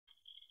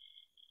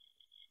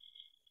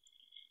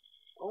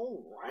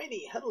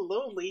Alrighty,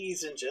 hello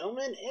ladies and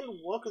gentlemen, and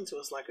welcome to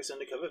a Slackers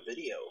Undercover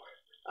video.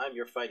 I'm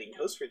your fighting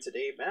host for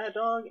today,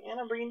 Madog, and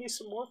I'm bringing you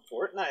some more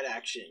Fortnite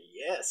action.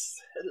 Yes,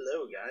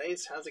 hello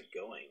guys, how's it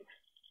going?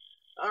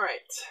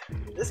 Alright,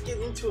 let's get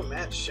into a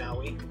match, shall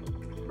we?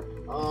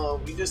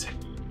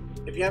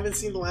 If you haven't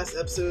seen the last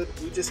episode,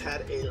 we just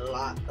had a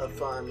lot of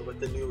fun with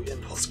the new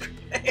impulse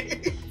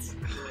grenades.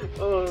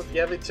 Oh, if you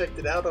haven't checked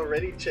it out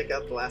already, check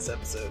out the last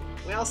episode.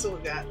 We also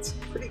got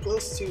pretty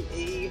close to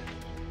a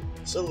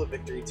solo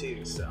victory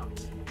too, so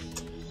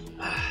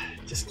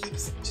just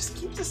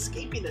keeps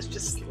escaping us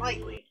just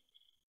slightly.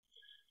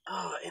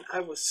 Oh, and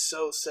I was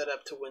so set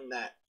up to win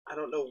that. I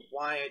don't know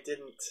why I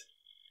didn't.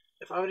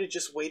 If I would have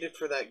just waited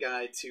for that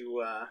guy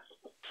to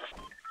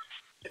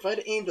if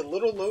I'd aimed a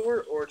little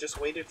lower or just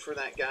waited for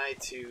that guy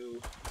to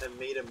have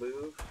made a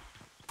move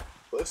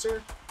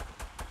closer,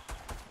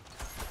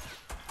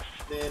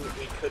 then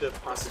we could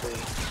have possibly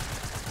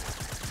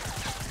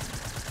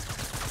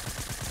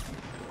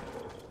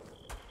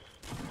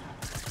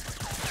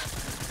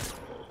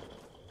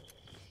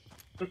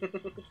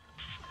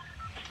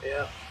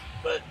yeah,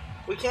 but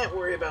we can't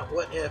worry about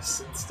what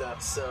ifs and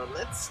stuff, so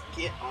let's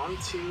get on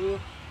to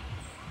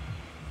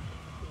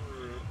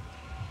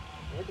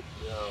where to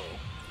go.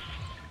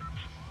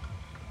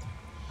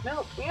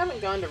 No, we haven't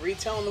gone to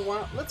retail in a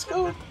while. Let's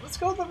go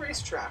to the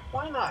racetrack.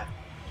 Why not?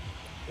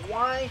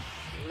 Why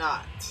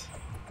not?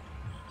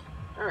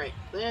 Alright,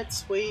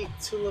 let's wait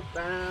till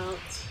about,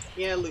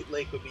 yeah, Loot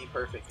Lake would be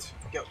perfect.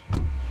 Go. We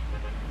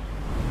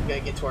gotta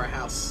get to our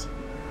house.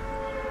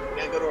 We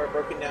gotta go to our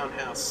broken down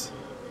house.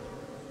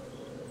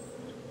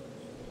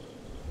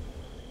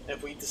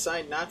 If we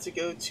decide not to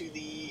go to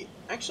the...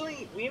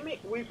 Actually, we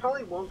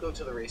probably won't go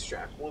to the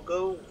racetrack. We'll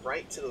go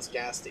right to those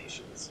gas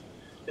stations.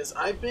 Because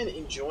I've been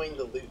enjoying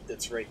the loot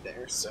that's right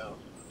there, so...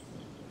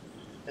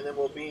 And then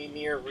we'll be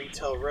near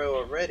Retail Row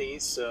already,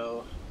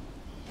 so...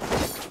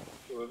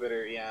 We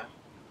better, yeah.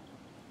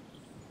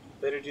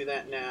 Better do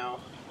that now.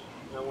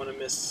 I don't want to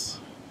miss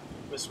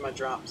my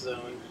drop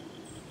zone.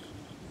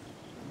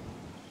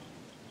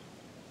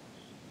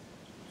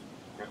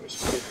 Alright, we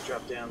should be good to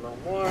drop down a little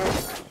more.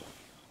 Right.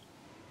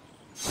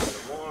 A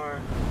little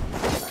more.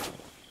 Right.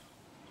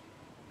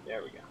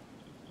 There we go.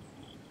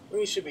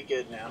 We should be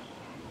good now.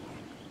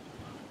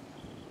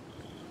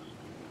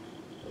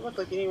 Doesn't look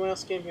like anyone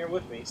else came here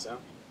with me, so.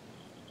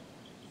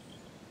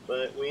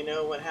 But we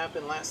know what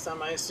happened last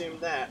time I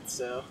assumed that,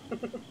 so.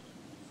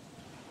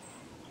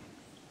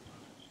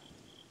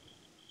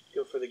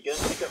 Go for the gun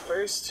pickup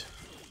first.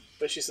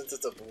 Especially since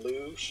it's a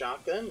blue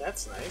shotgun.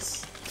 That's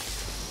nice.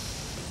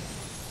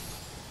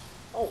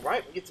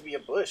 Alright, we get to be a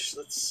bush.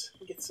 Let's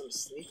get some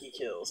sneaky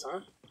kills,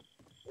 huh?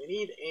 We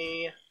need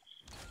a...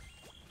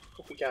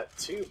 Hope we got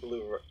 2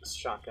 blue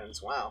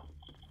shotguns. Wow.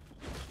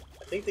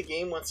 I think the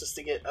game wants us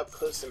to get up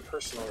close and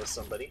personal with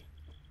somebody.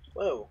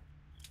 Whoa.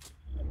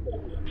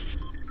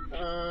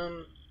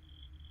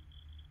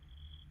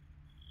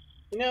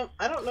 You know,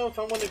 I don't know if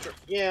I want to...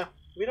 Yeah,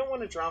 we don't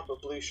want to drop a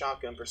blue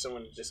shotgun for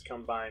someone to just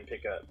come by and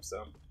pick up,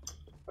 so...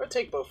 Or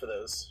take both of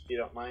those, if you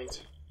don't mind.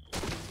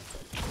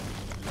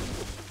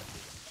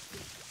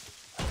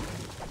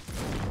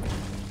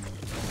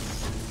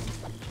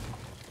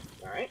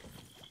 Alright.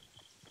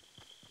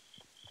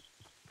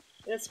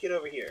 Let's get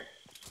over here.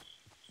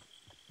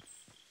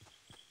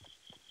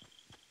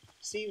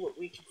 See what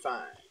we can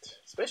find.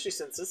 Especially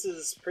since this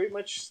is pretty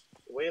much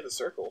the way of the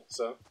circle,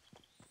 so...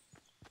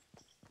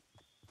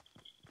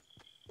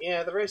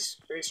 Yeah, the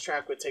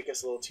racetrack would take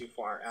us a little too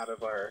far out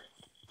of our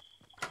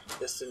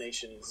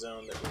destination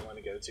zone that we want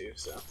to go to,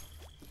 so...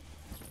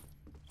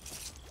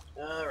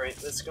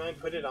 Alright, let's go ahead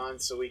and put it on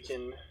so we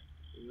can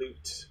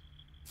loot.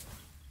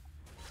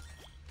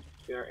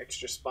 Get our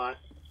extra spot.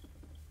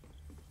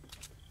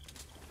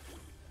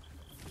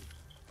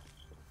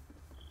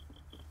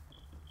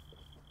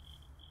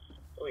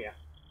 Oh yeah.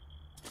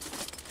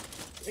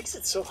 It makes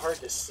it so hard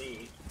to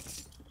see.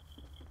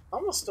 I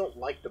almost don't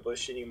like the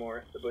bush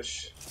anymore, the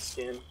bush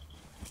skin.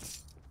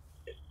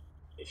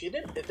 If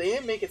they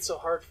didn't make it so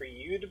hard for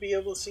you to be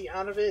able to see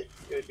out of it,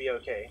 it would be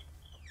okay.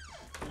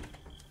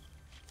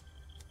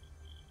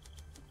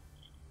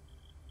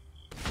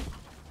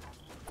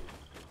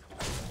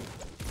 I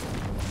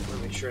want to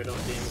make sure I don't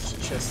damage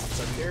the chest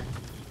that's up here.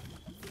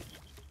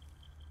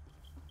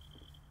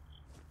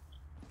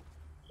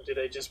 Or did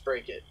I just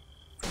break it?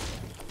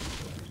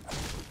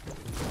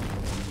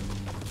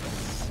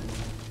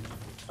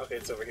 Okay,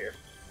 it's over here.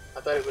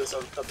 I thought it was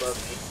above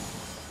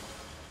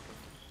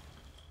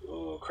me.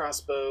 Ooh,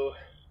 crossbow.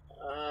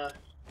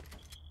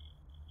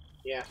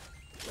 Yeah.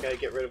 Gotta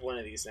get rid of one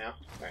of these now.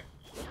 Alright.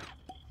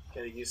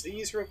 Gotta use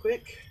these real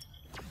quick.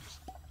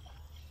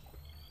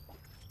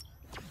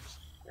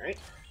 Alright.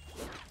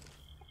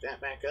 Get that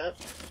back up.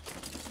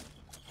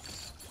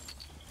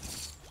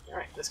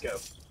 Alright, let's go.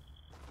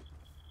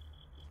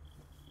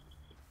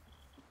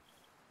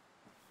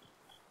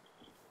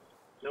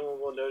 No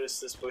one will notice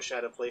this bush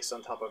out of place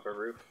on top of a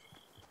roof.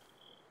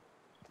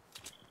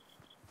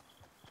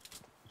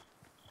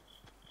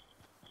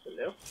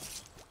 Hello?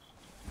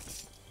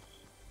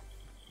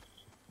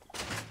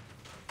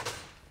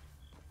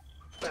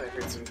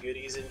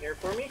 goodies in here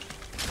for me.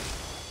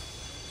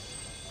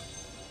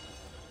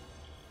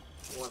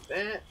 Want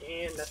that,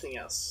 and nothing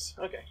else.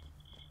 Okay.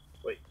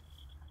 Wait.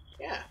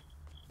 Yeah.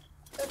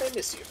 How did I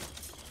miss you?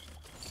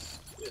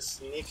 You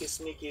sneaky,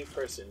 sneaky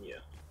person, you.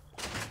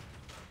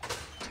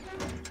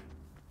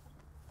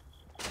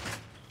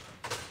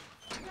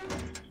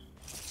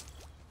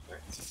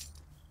 Alright.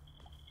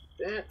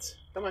 That.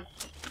 Come on.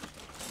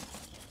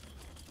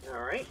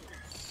 Alright.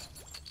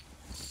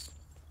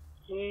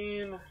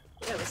 And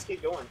yeah, let's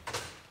get going.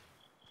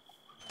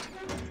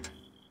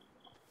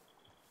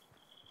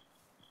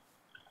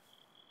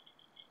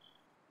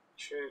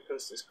 Sure the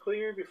coast is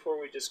clear before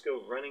we just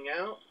go running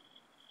out.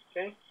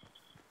 Okay.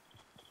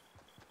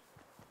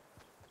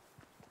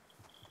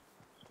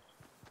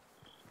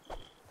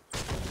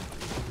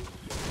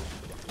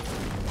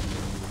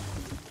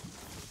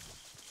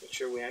 Make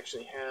sure we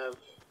actually have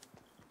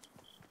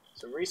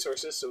some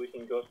resources so we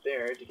can go up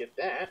there to get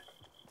that.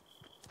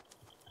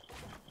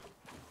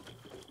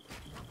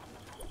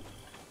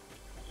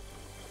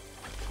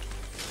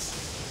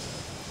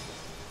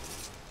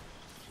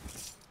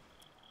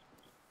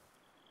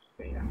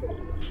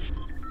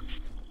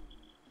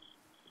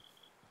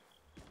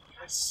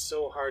 It's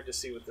so hard to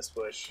see with this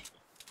bush.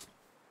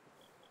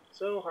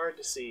 So hard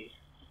to see.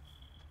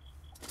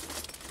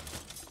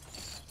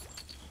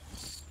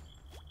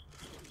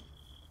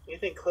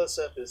 Anything close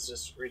up is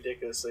just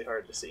ridiculously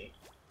hard to see.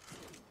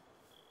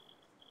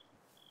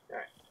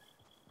 Alright.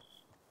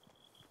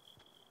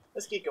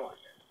 Let's get going.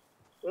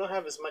 We don't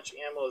have as much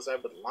ammo as I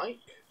would like.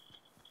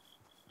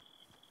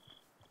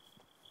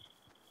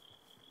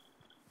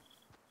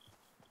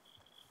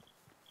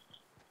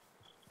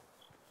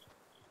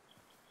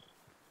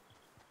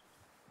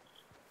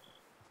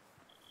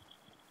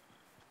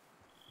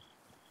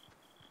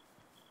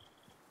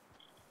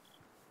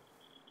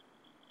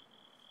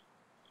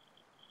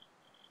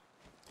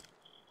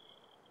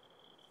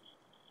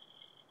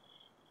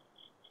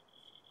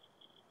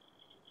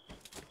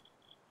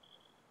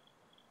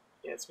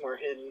 Yeah, it's more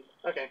hidden.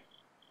 Okay.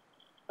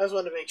 I just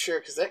wanted to make sure,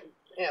 because that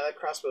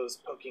crossbow is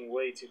poking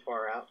way too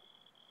far out.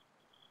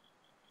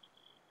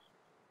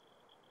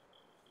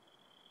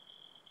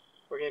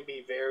 We're going to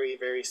be very,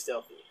 very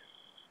stealthy.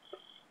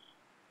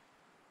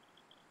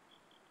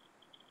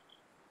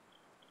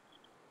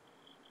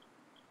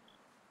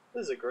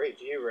 This is a great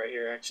view right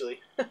here, actually.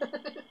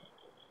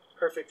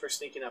 Perfect for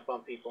sneaking up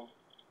on people.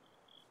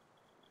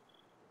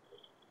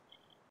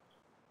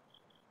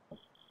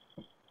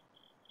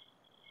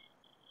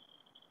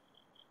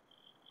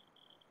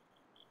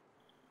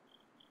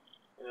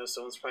 I know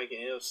someone's probably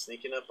going to end up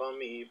sneaking up on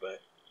me,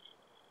 but...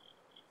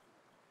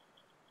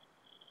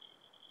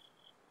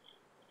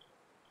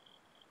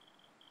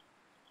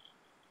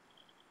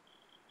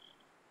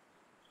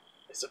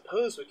 I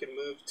suppose we can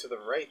move to the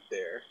right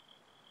there.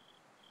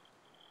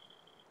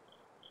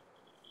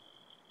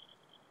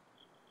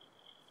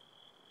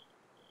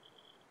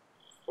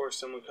 Before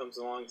someone comes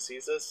along and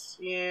sees us.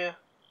 Yeah.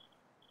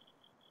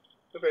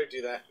 We better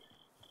do that.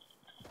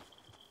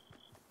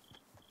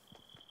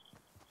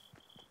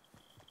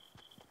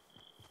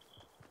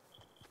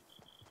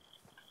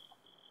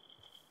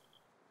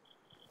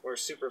 We're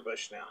super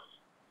bush now.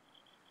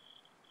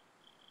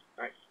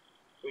 Alright.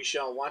 We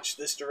shall watch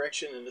this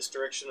direction and this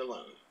direction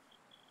alone.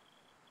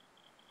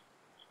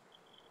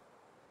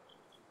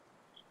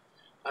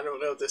 I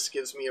don't know if this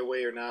gives me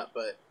away or not,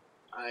 but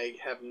I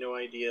have no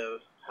idea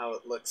how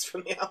it looks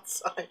from the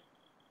outside.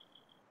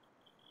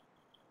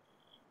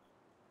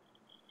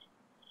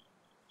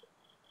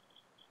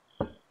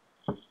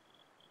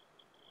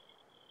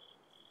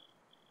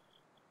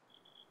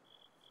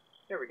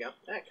 There we go.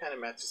 That kind of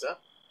matches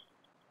up.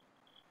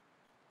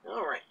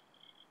 Alright.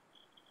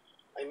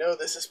 I know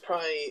this is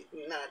probably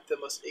not the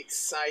most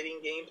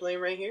exciting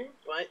gameplay right here,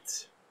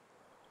 but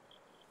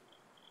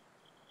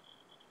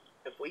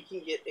if we can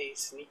get a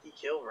sneaky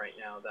kill right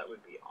now, that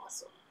would be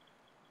awesome.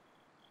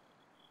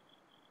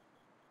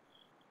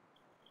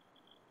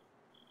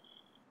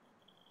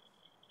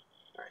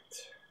 Alright.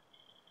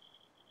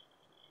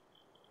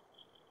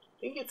 I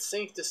think it's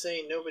safe to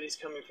say nobody's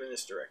coming from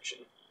this direction.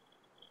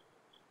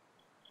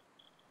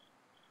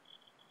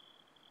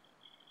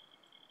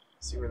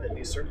 See where that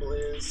new circle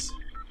is.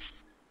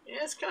 Yeah,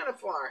 it's kind of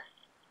far.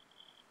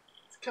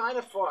 It's kind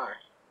of far.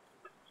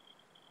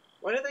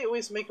 Why do they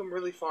always make them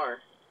really far?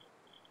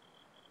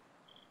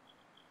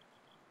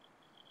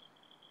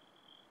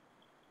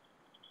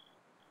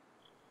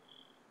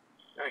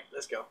 Alright,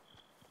 let's go.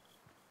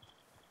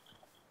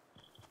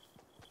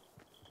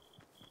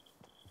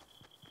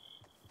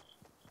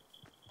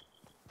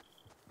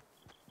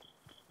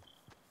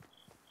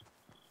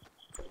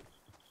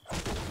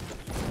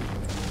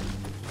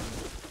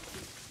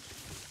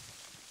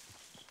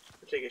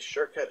 Take a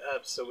shortcut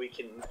up so we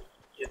can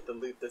get the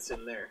loot that's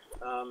in there.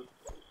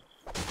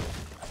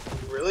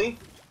 Really?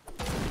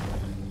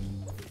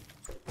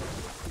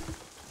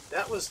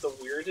 That was the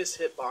weirdest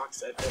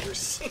hitbox I've ever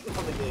seen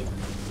on the game.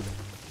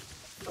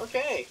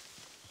 Okay.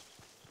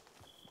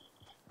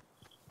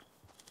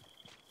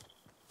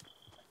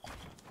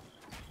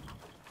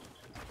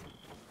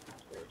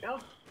 There we we go.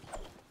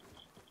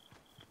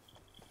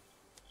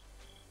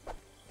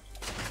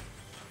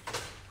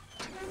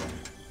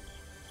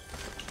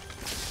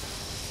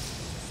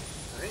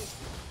 Alright.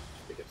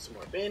 Pick up some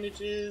more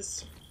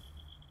bandages.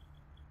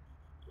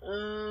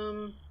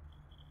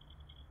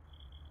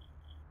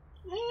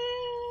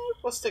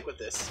 We'll stick with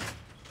this.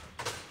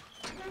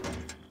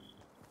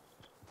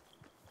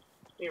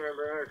 If you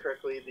remember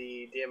correctly,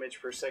 the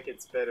damage per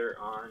second's better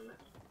on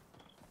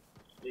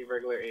the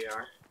regular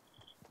AR.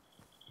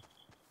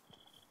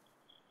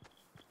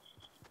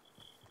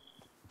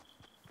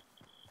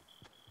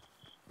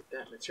 Get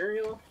that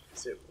material,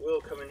 because it will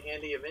come in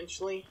handy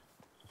eventually.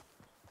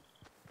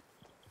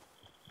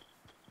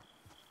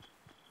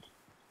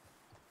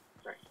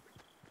 Alright.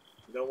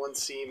 No one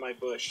see my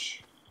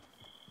bush.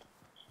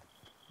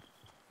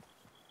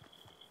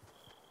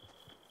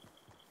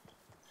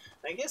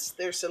 I guess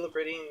they're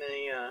celebrating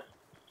the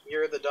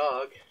Year of the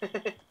Dog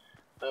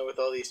with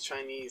all these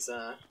Chinese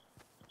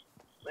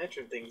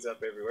lantern things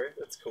up everywhere.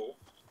 That's cool.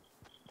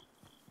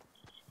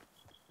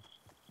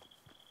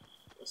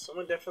 Well,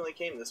 someone definitely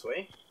came this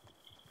way.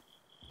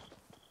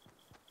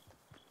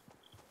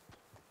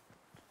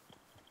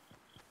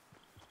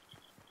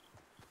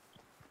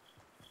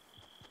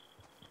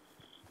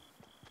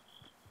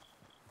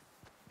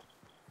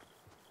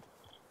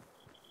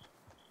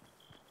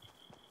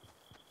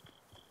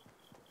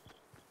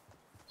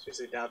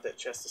 Seriously doubt that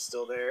chest is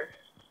still there.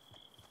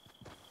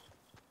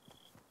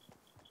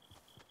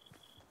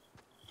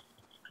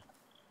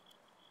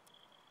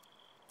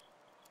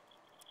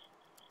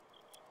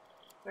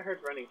 I heard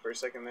running for a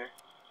second there.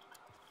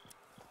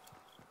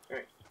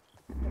 Alright.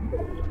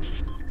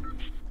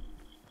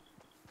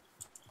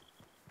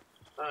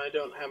 I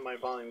don't have my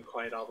volume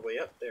quite all the way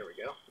up. There we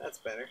go. That's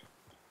better.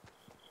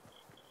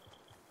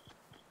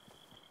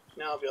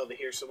 Now I'll be able to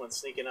hear someone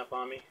sneaking up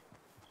on me.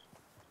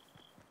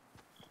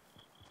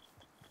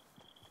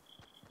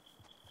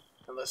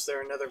 Unless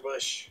they're another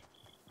bush.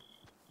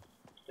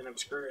 Then I'm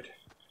screwed.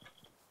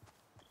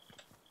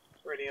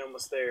 Already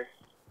almost there.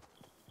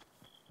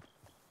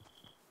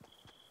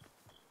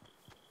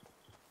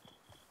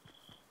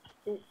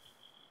 Ooh.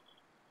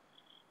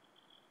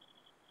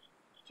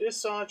 Just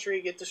saw a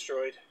tree get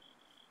destroyed.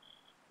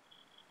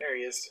 There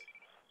he is.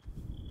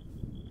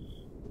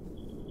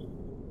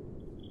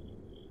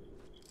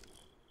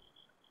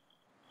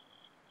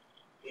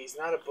 He's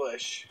not a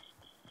bush.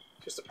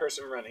 Just a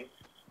person running.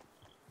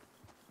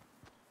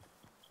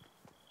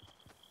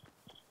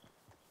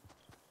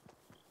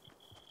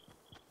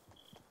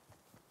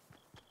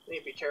 Need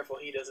to be careful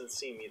he doesn't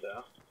see me,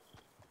 though.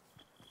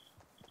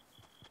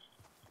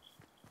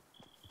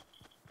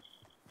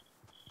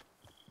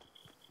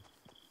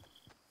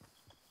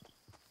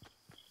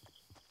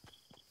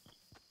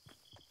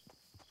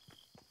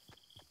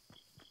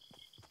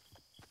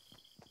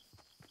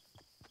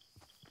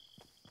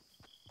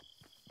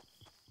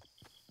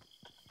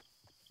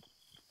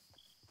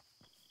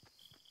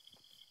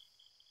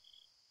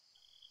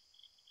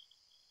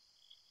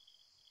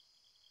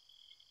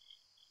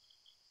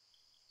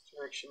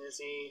 Direction is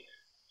he?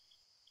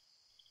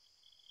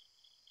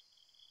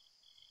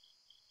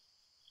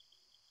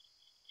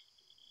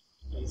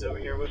 He's over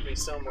here with me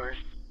somewhere.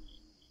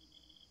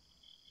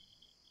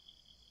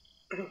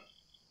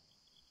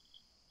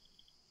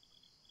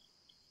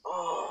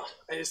 Oh,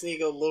 I just need to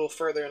go a little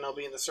further and I'll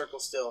be in the circle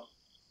still.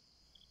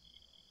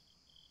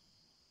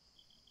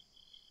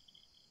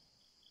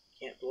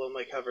 Can't blow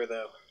my cover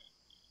though.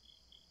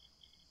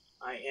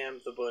 I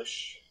am the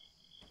bush.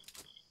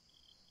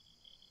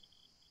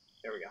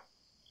 There we go.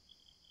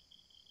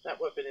 That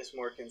weapon is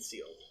more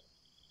concealed.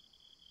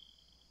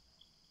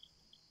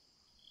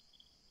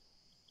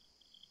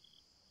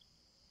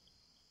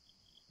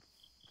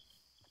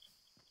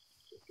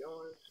 Keep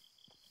going.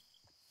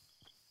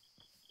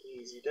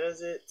 Easy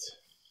does it.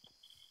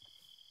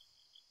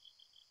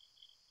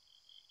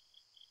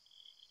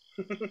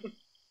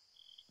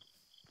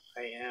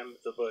 I am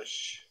the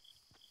bush.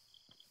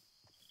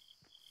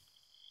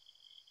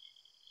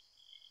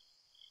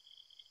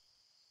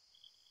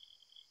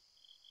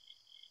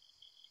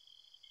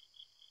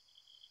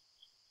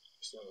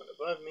 There's no one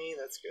above me,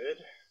 that's good.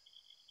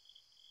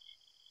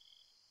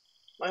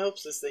 My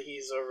hopes is that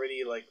he's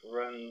already, like,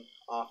 run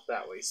off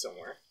that way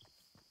somewhere.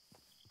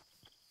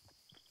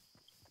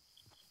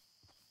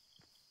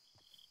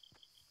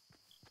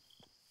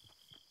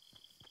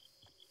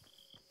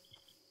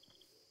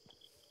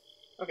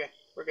 Okay,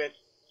 we're good.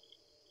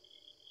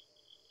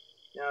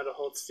 Now to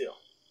hold still.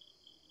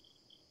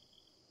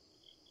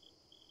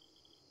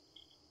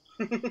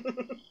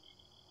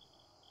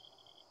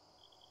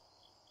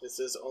 This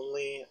is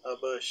only a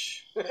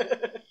bush.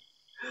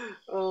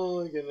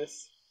 Oh my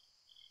goodness.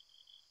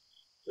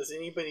 Does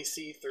anybody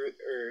see through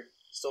or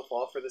still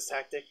fall for this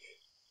tactic?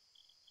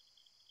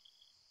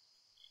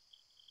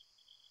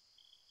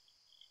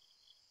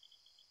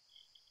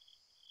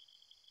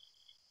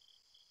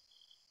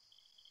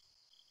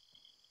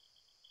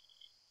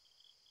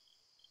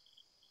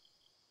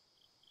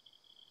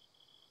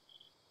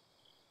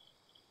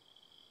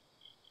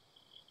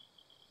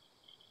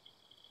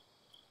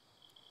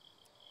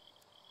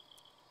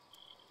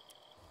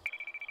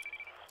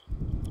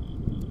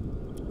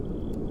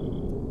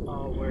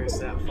 Where's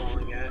that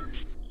falling at?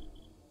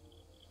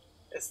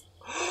 It's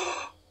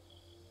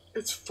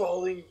it's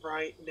falling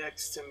right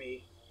next to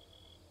me.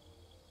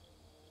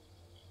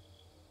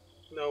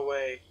 No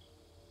way.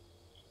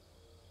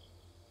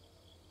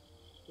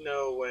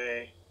 No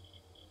way.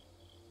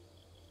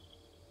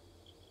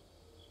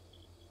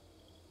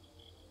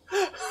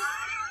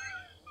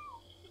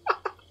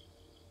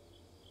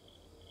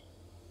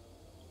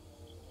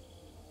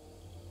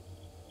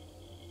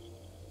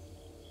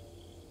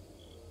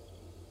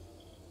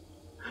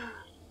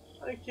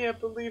 I can't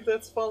believe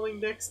that's falling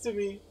next to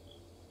me.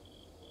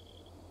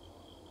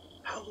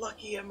 How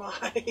lucky am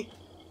I?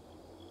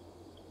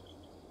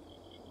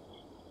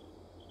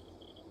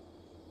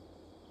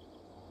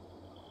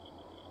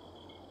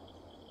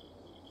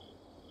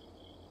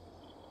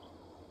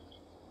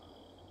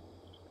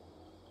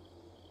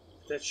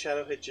 That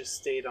shadow had just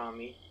stayed on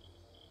me.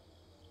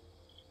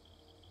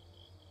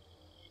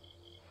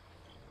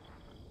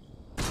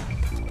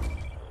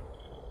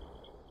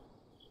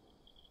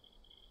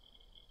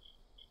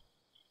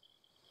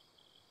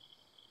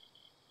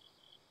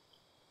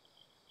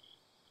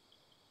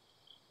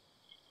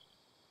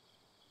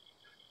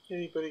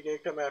 Anybody gonna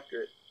come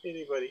after it?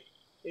 Anybody?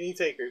 Any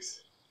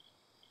takers?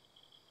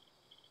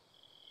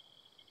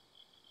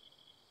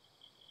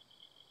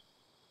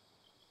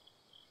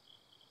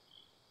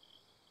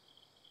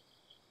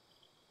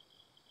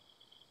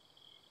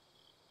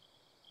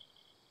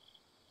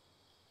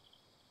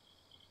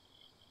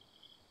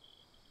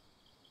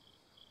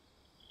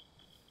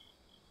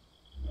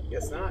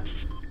 Guess not.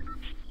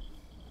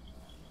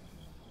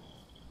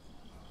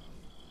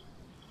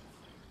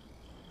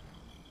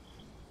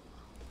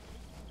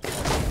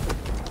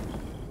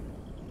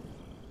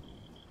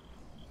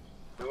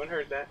 No one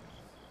heard that.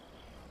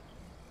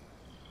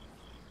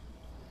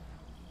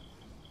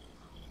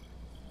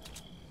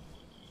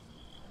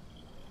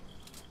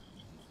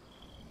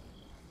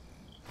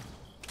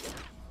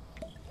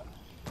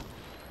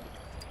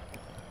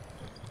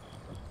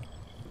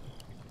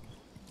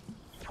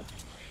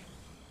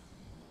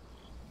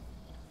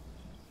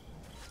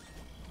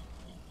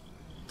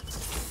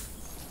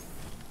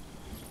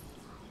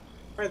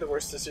 Probably the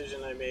worst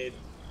decision I made.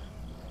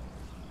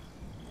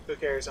 Who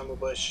cares? I'm a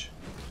bush.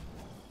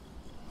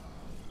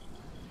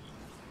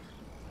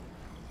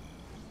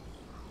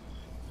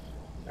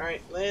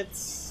 Alright,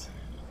 let's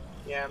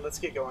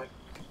get going.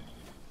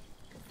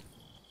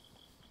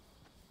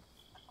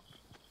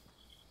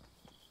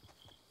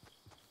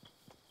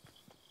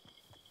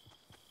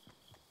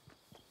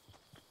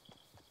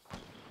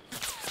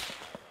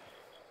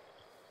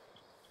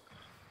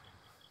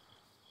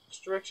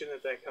 Which direction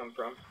did that come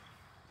from?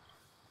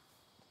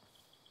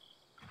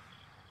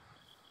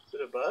 Is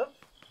it above?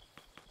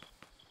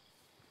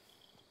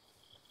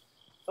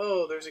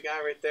 Oh, there's a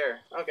guy right there.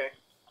 Okay.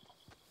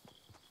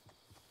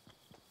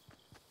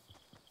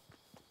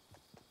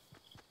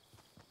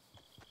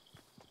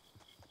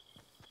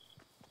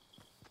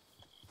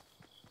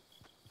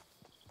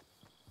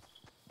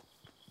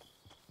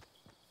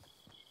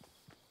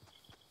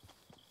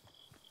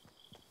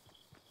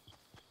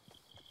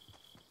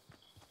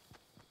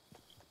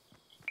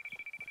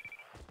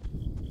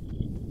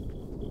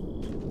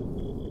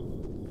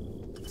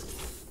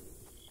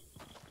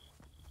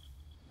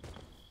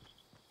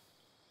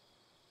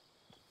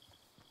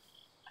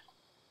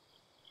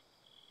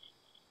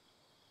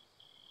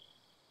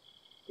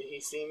 Did he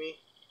see me?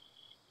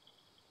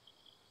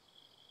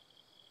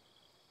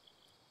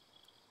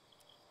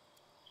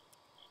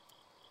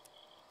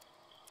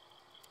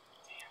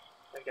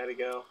 Damn, I gotta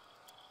go.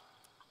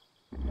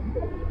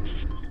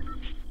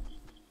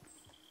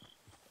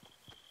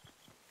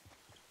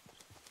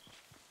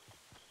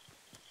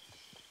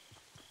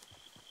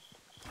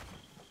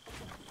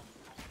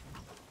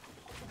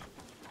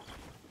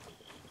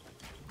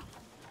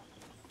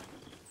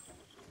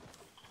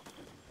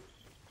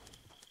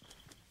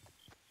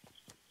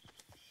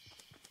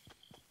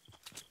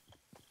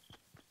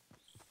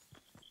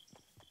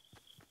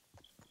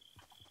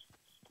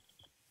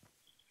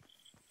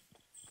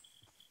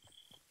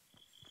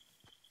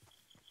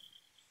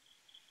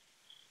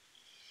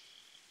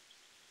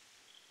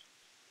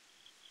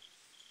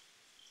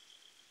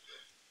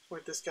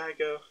 Where'd this guy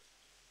go?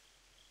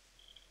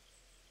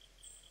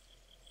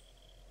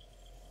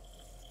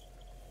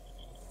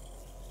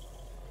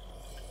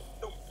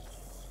 Oh.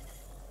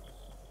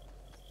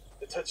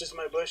 It touches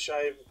my bush,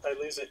 I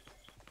lose it.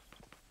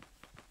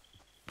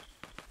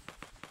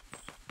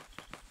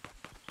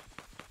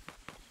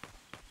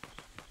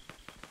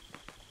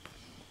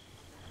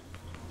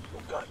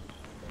 Oh god.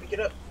 Pick it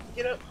up.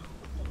 Pick it up.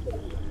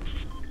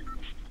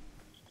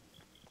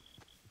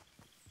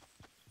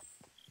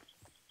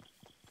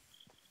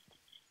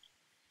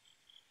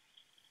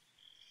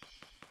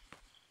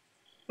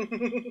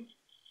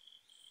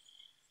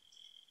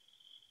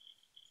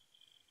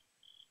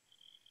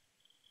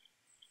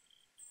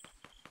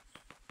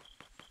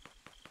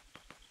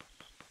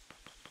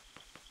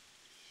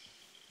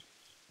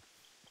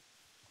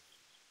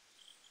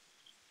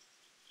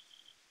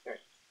 Alright.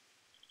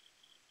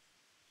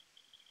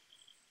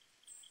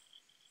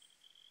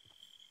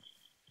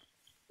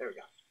 There we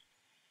go.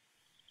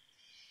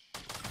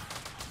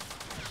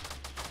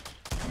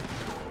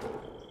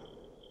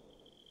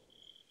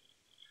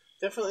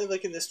 Definitely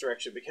look in this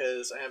direction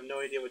because I have no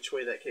idea which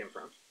way that came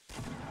from.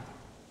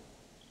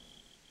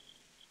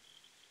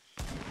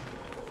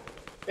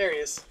 There he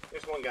is.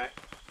 There's one guy.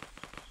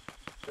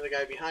 Another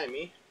guy behind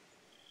me.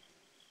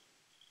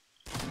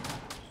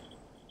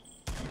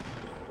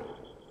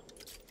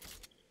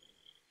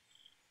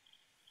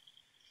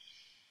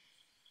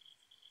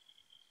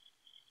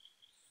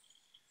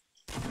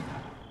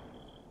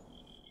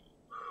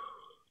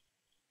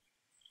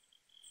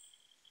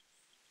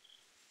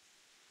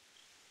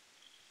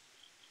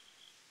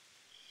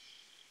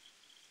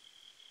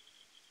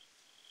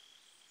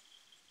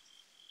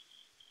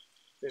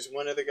 There's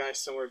one other guy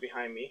somewhere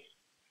behind me.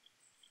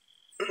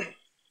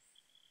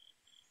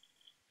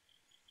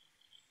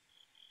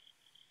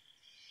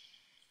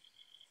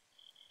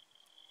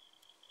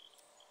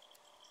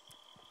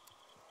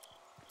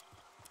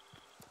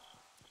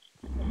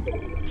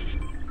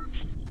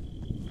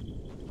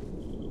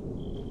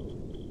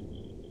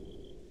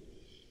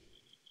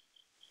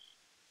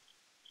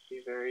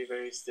 Be very,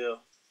 very still.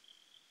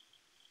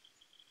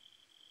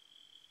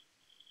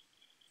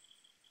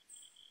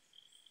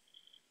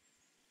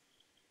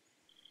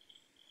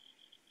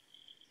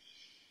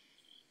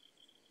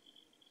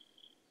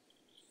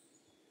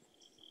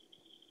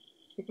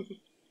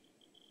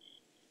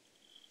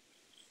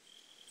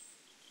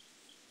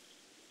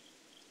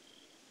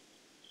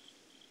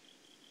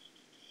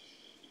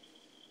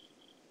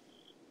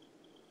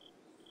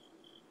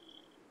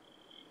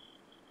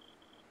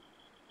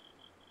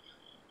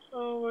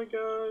 Oh my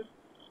god.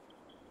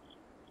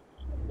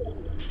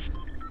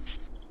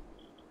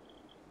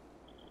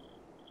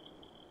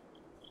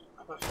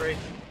 I'm afraid.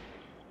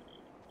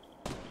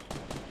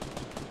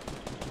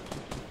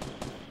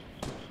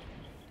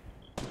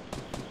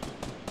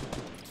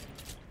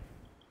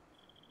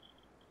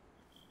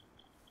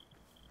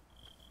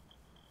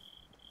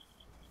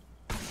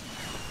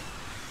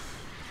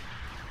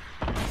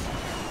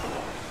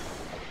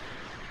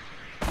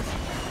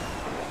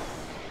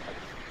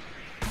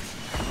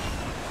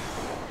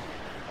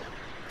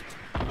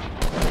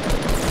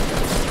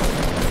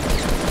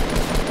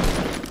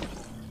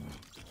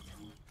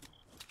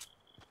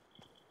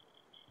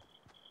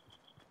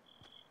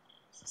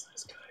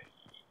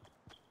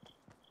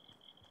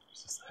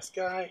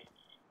 Guy.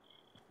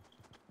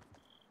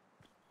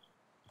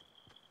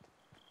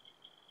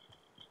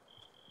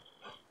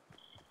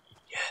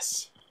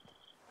 Yes.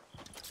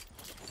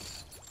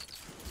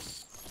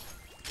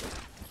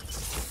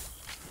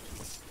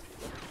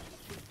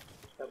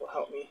 That will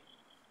help me.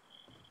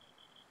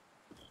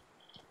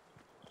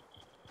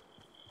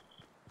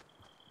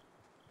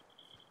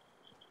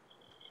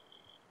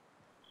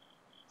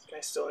 This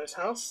guy's still in his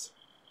house.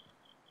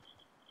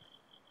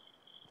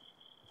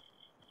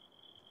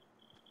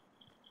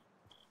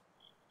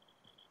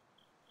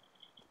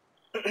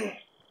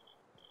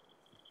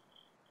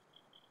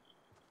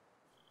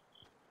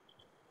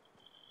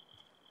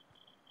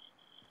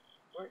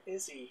 Where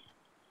is he?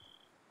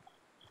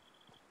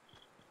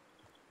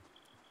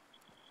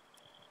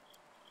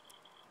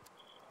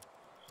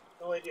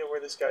 No idea where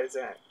this guy's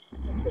at.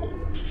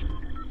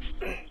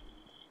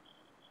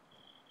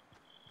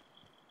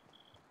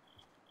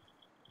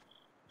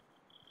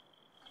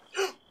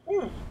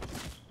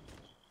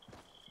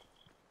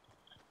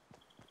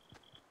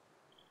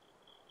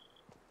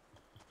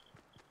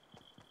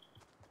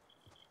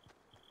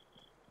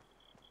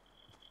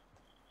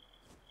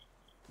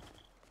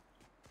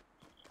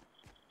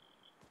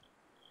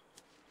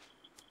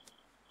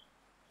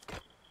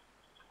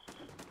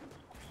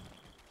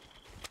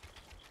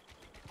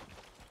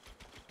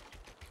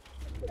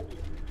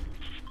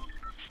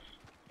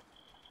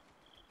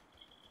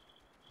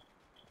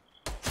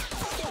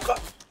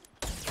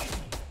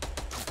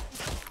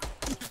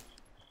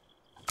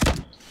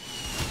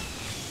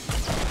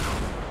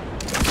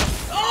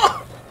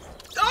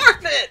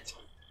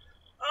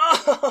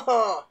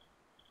 Oh,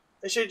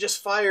 I should have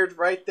just fired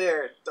right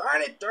there.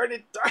 Darn it, darn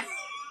it, darn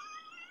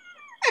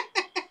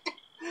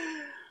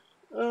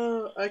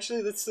it.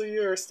 Actually, let's see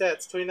your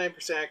stats.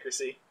 29%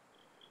 accuracy.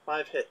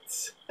 5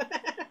 hits.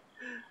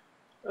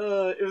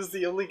 It was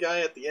the only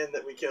guy at the end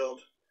that we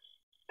killed.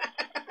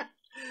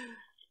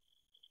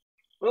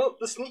 Well,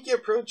 the sneaky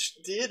approach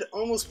did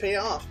almost pay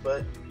off,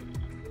 but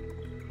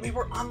we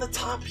were on the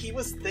top. He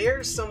was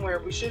there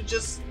somewhere. We should have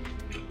just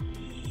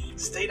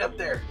stayed up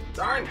there.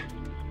 Darn!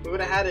 We would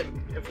have had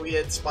him if we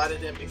had spotted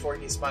him before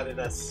he spotted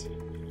us.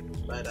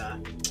 But,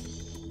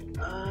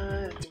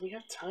 do we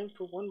have time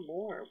for one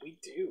more? We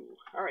do.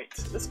 Alright,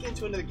 let's get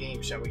into another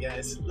game, shall we,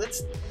 guys?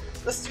 Let's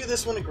do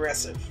this one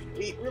aggressive.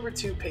 We were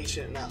too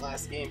patient in that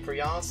last game for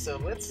y'all, so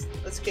let's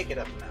kick it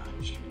up a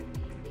notch.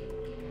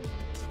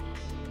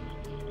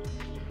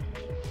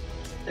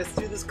 Let's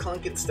do this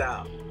clunking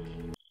style.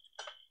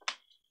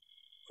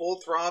 Full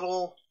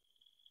throttle,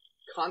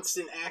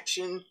 constant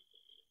action,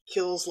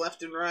 kills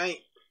left and right.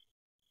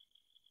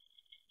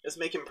 Let's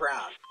make him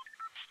proud.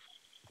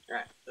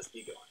 Alright, let's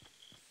keep going.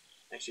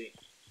 Actually,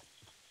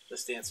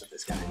 Let's dance with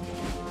this guy.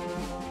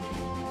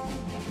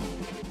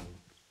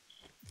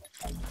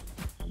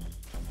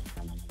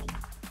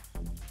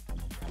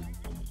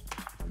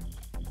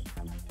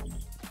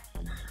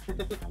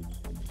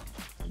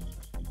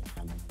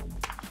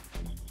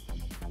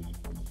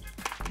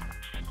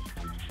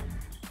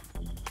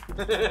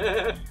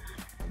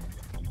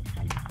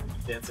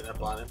 Dancing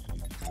up on him.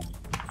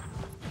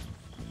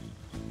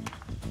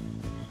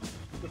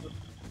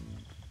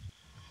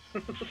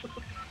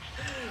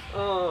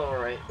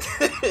 Alright.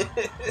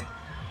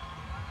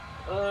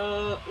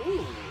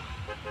 Ooh.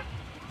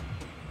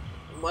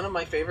 One of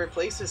my favorite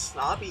places,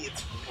 Snobby.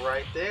 It's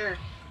right there.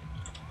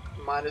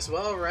 Might as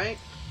well, right?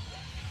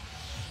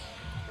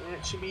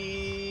 It should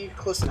be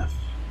close enough.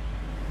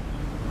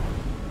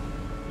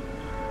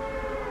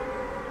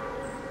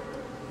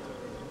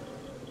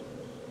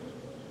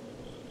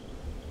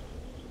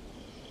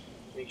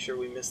 Make sure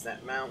we miss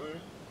that mountain.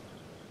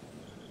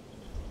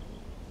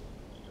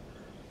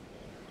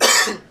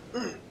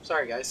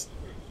 Sorry, guys.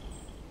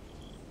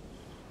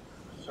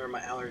 Sorry, my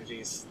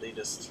allergies. They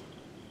just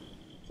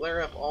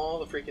flare up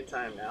all the freaking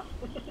time now.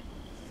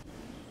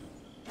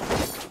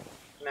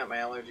 Not my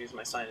allergies,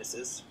 my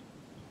sinuses.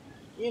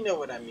 You know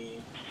what I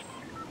mean.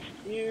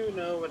 You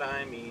know what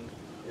I mean.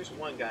 There's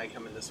one guy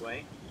coming this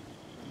way.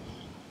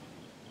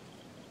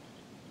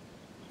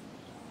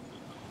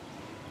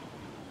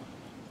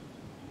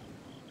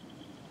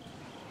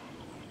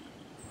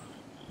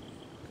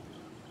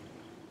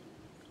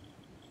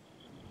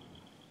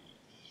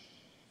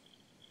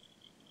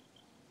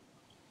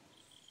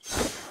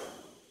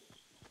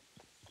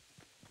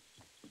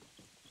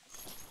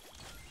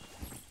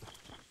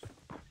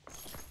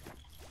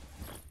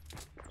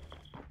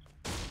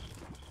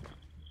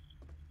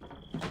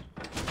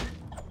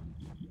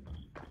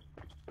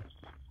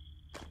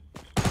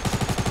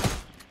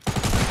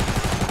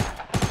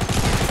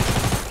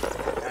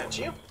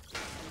 You,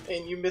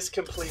 and you missed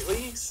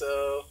completely,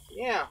 so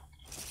yeah.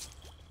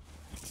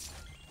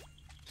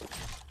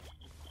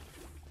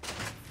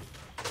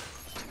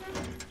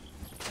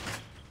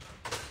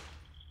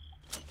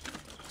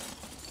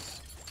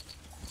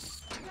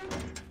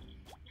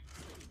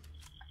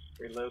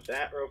 Reload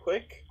that real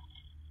quick.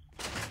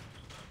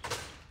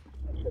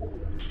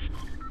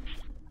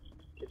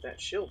 Get that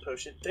shield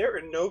potion. There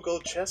are no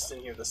gold chests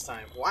in here this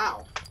time.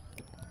 Wow.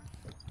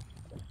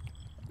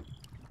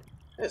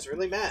 That's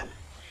really bad.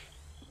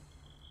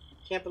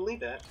 Can't believe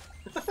that.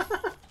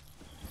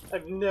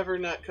 I've never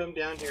not come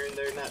down here and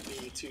there not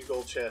be 2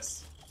 gold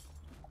chests.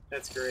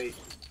 That's great.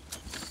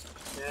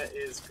 That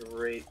is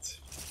great.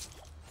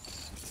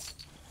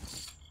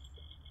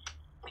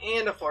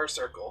 And a far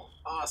circle.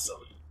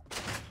 Awesome.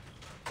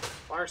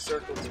 Far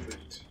circle to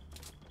boot.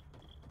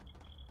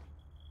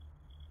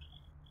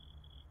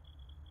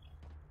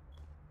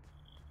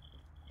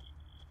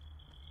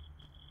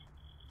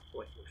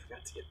 Wait, we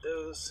forgot to get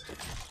those.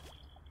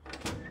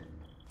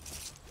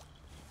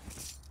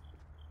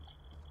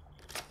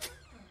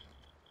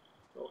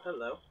 Oh,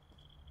 hello.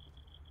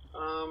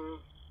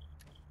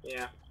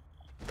 Yeah.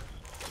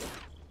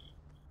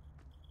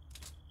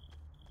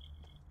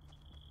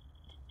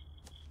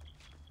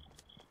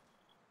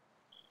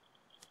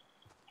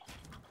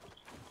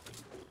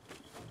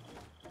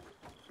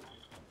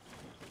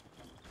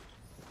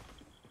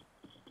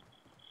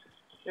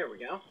 There we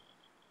go.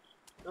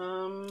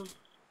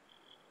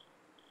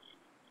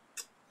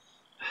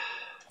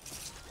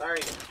 Sorry.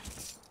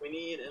 We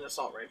need an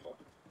assault rifle.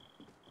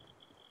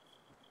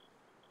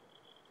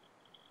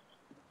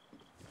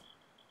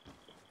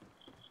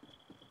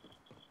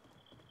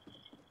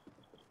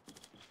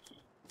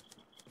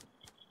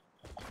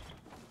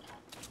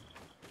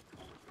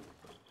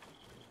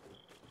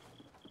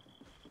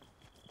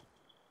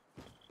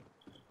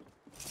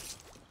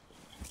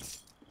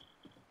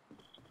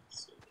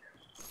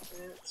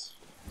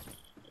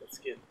 Let's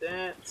get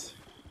that.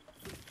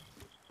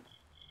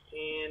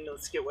 And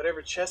let's get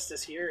whatever chest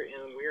is here,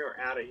 and we're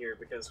out of here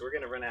because we're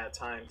going to run out of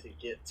time to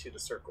get to the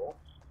circle.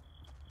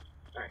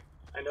 Alright,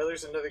 I know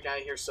there's another guy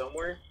here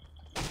somewhere,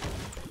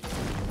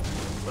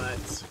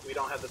 but we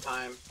don't have the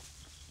time.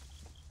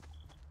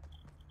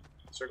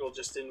 Circle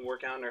just didn't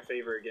work out in our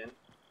favor again,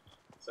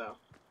 so.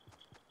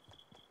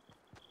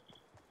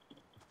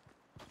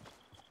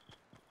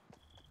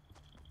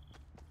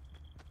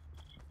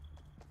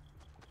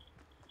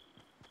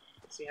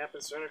 See,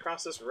 happens to run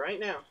across us right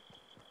now.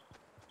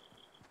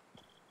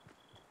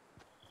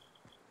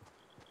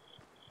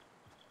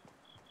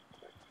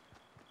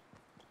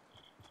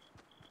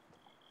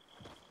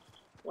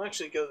 We'll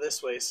actually go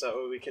this way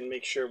so we can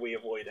make sure we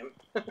avoid him.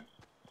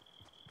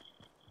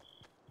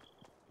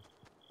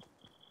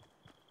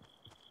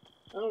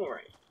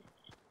 Alright.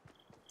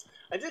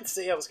 I did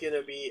say I was going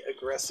to be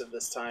aggressive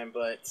this time,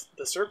 but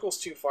the circle's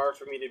too far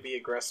for me to be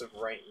aggressive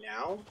right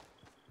now.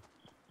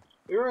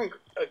 We were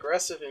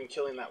aggressive in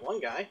killing that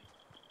one guy,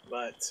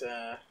 but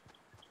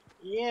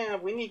yeah,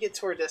 we need to get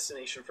to our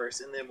destination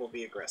first, and then we'll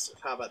be aggressive.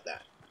 How about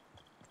that?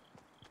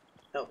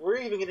 Now, we're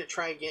even going to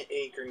try and get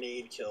a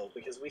grenade kill,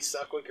 because we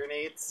suck with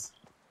grenades.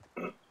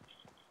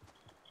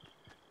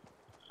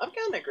 I've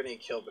gotten a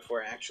grenade kill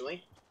before,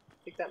 actually.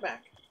 Take that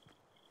back.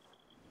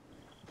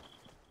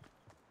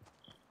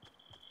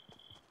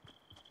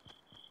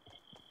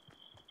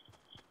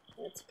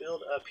 Let's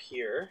build up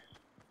here.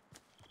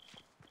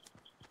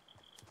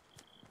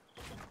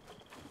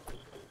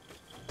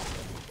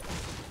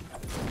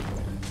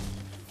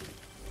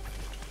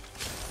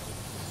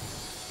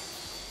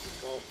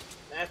 Well,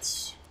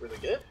 that's really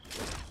good.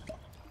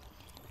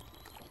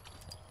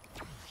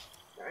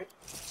 Alright.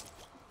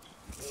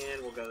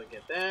 And we'll go and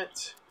get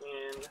that,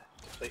 and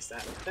place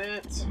that with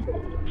that.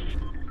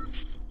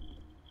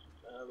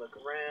 Look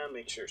around,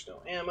 make sure there's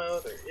no ammo.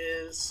 There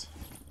is.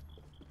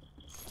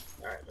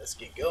 Alright, let's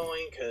get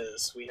going,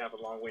 because we have a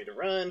long way to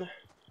run.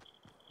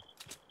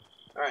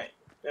 Alright,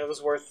 that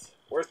was worth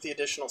the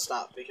additional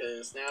stop,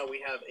 because now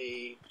we have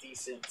a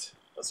decent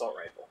assault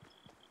rifle.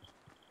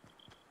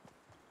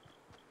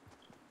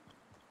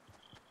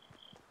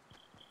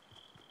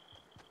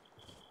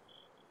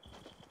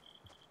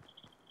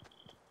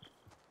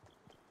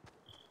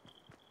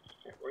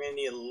 Right, we're going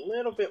to need a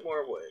little bit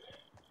more wood.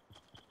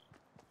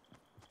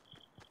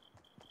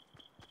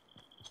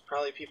 There's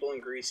probably people in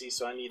Greasy,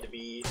 so I need to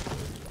be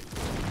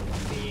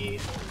a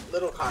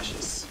little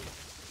cautious.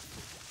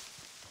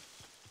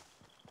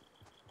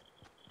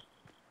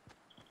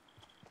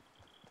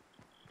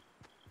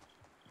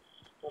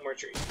 One more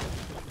tree.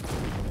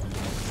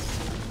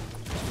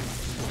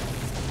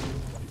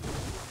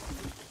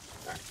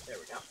 Alright, there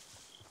we go.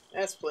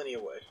 That's plenty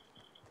of wood.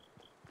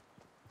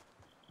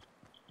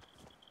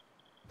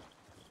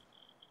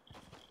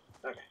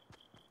 Okay.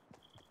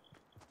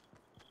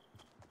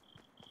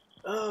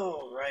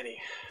 Alrighty.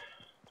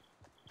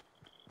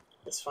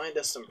 Let's find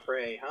us some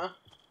prey, huh?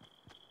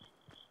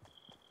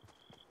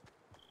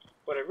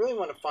 What I really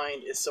want to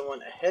find is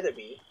someone ahead of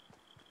me,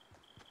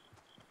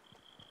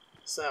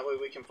 so that way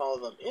we can follow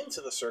them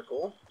into the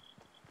circle,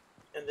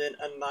 and then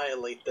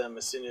annihilate them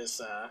as soon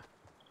as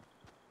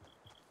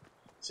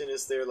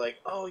they're like,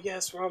 oh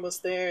yes, we're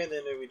almost there, and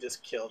then we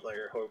just killed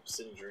their hopes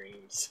and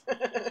dreams.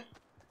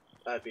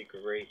 That'd be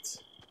great.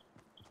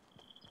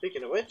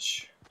 Speaking of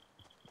which...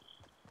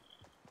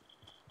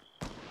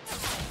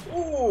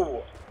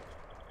 Ooh!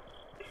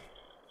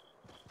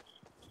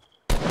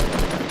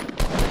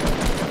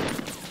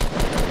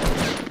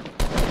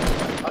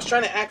 I was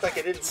trying to act like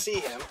I didn't see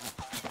him.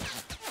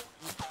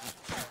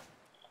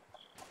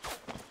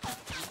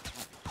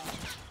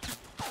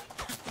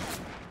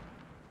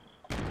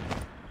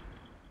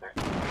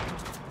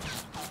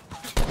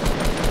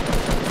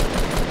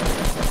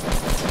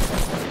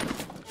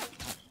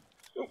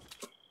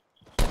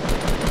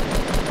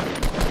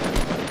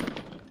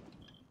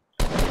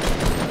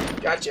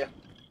 Gotcha.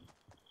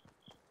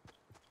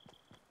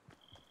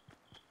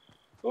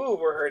 Ooh,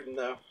 we're hurting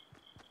though.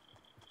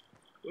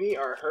 We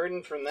are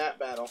hurting from that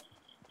battle.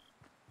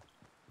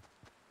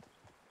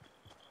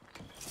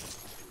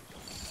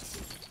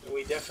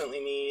 We definitely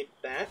need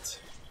that.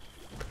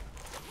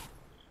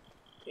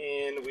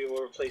 And we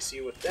will replace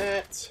you with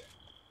that.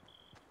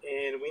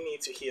 And we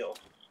need to heal.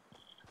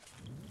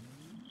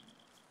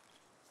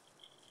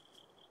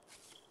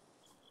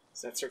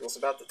 So that circle's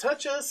about to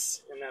touch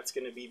us, and that's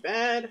going to be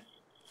bad.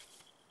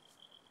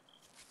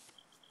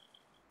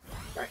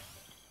 Alright,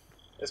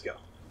 let's go.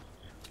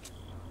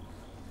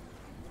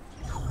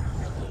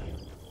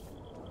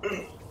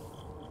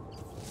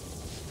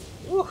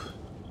 Whew,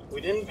 we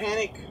didn't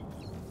panic,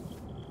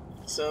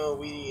 so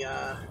we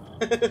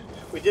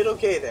we did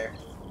okay there.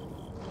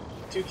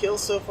 2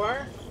 kills so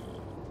far,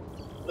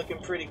 looking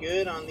pretty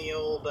good on the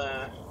old.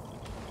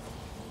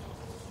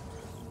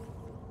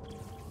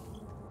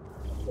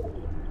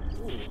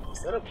 Ooh,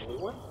 is that a blue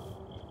one?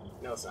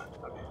 No, it's not.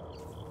 Okay,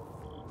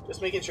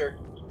 just making sure.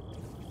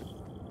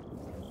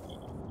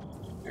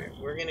 All right,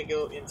 we're gonna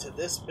go into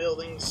this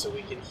building so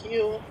we can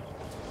heal.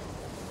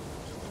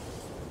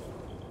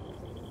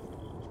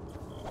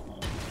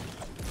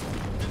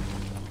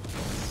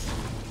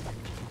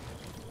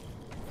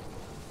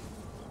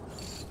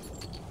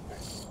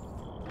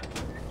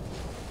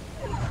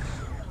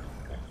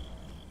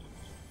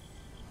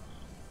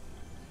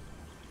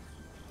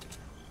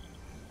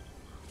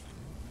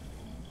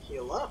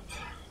 Heal up.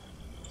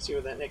 See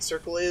where that next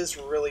circle is?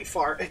 Really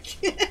far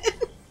again.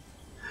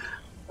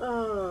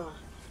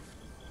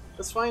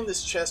 Let's find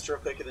this chest real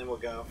quick and then we'll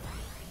go.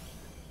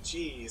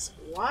 Jeez,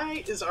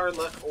 why is our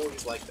luck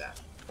always like that?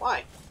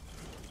 Why?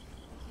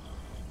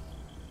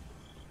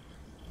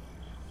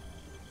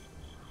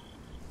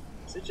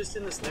 Is it just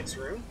in this next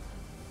room?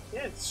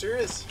 Yeah, it sure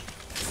is.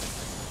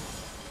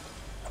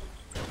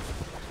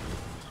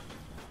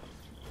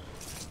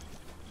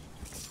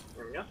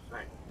 There we go.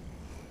 Alright.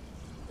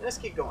 Let's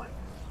keep going.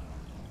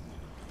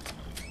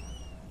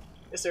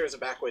 Guess there is a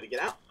back way to get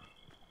out.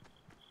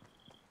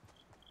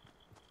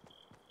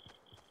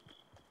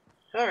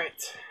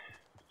 Alright.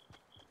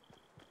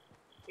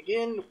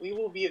 Again, we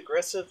will be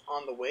aggressive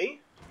on the way,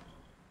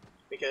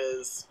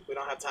 because we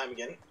don't have time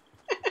again.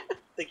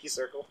 Thank you,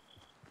 Circle.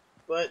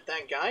 But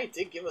that guy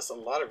did give us a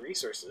lot of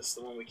resources,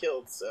 the one we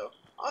killed, so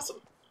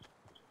awesome.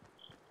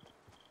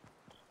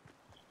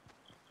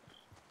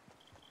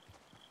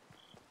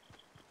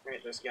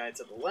 Alright, there's a guy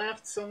to the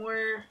left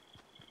somewhere.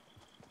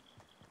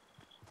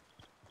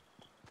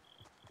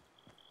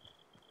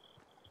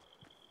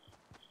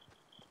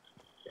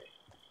 Okay.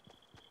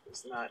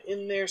 He's not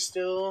in there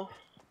still.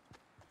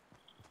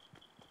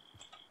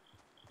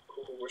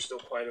 Cool, we're still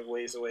quite a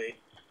ways away.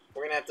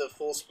 We're gonna have to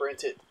full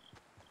sprint it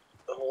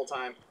the whole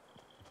time.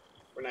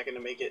 We're not gonna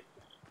make it.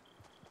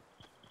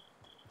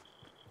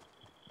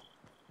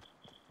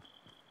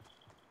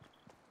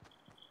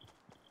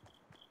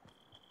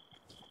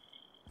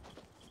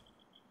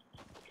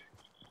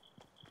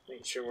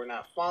 Making sure we're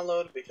not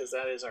followed, because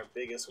that is our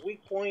biggest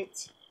weak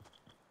point,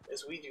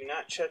 is we do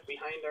not check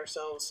behind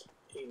ourselves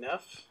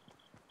enough.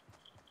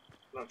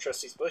 I don't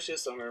trust these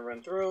bushes, so I'm gonna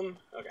run through them.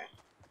 Okay.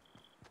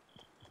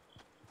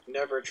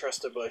 Never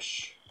trust a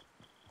bush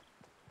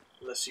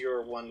unless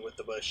you're one with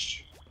the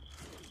bush.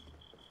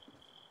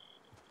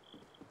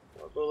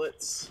 More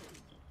bullets.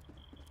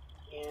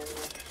 And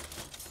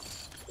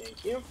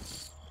thank you.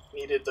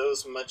 Needed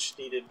those much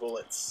needed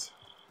bullets.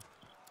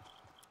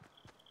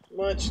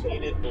 Much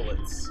needed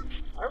bullets.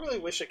 I really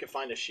wish I could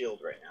find a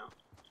shield right now.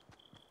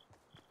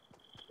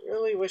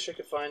 Really wish I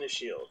could find a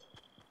shield.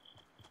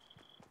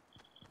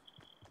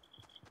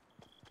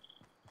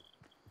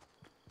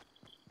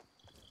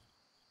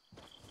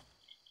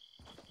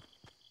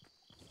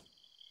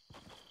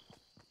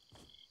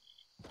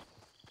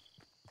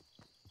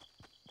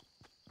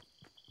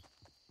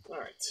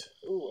 Alright.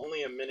 Ooh,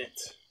 only a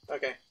minute.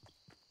 Okay.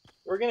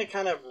 We're gonna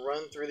kind of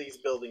run through these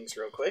buildings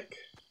real quick.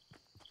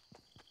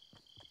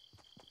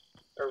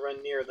 Or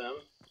run near them.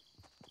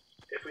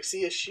 If we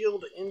see a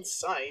shield in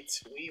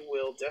sight, we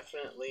will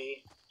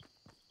definitely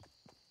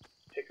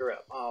pick her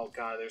up. Oh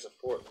god, there's a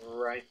fort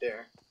right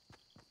there.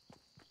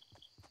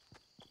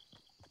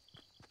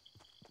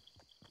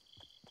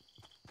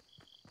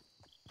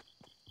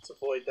 Let's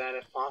avoid that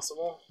if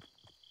possible.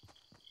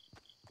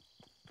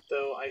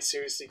 Though I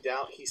seriously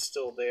doubt he's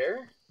still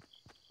there.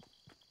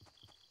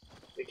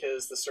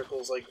 Because the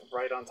circle's like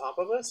right on top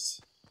of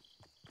us.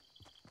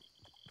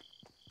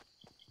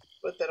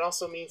 But that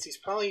also means he's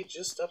probably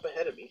just up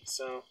ahead of me,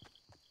 so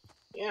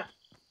yeah.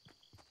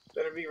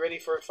 Better be ready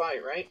for a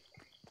fight, right?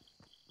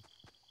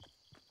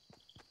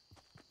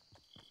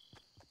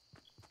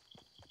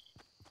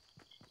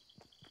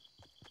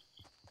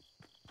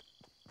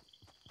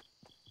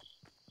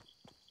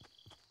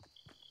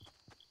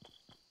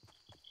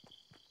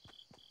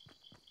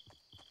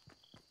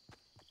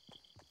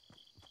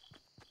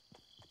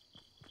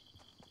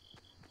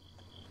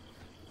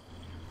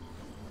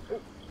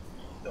 Ooh,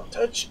 don't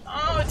touch.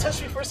 Oh, it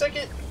touched me for a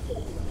second.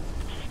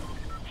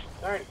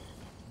 Darn.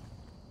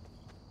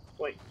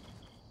 Wait.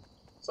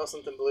 Saw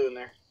something blue in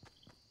there.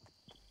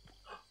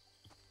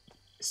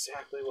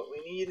 Exactly what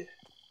we need.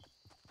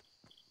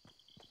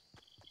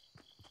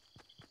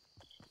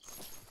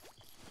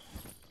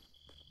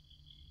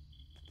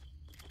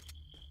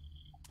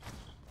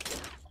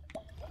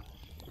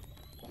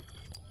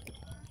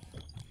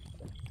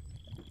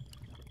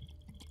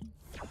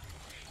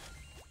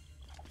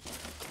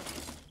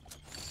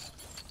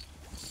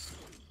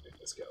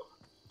 Let's go.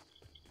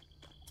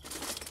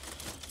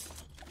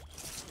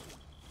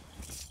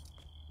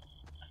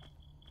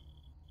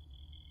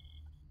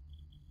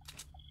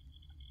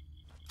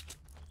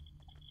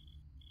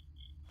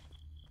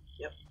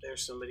 Yep,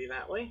 there's somebody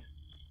that way.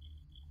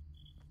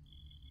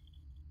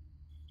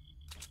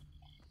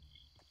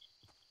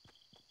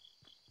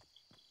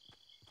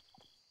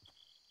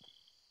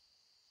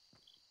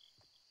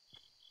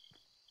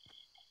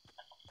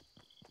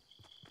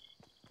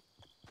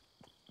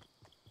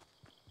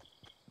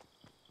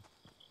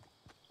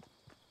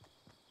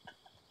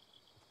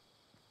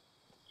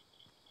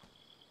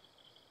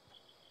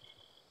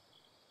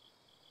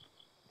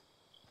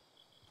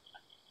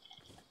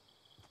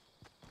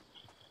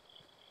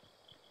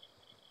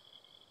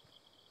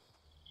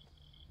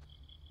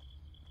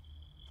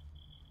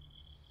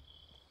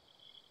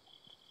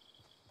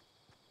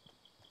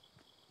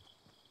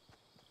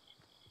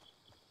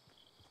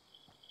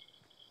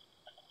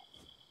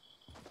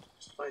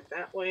 Just fight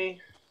that way.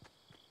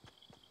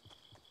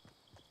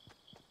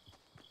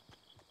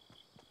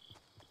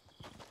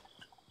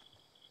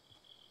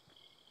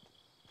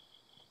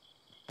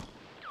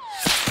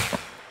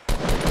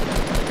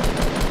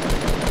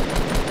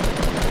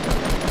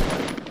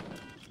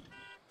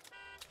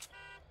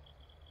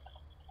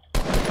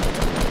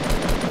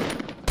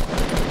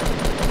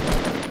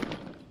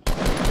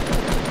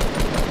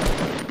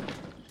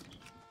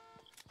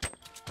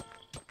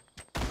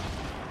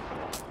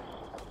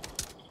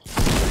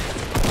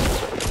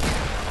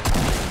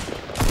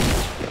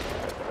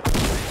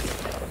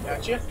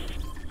 Gotcha.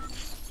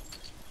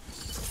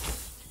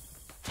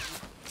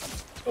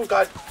 Oh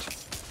god.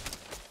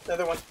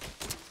 Another one.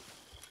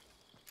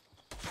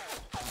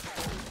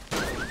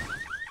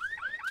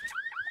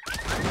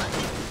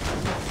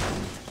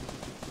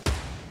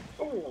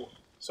 Oh,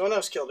 someone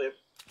else killed him.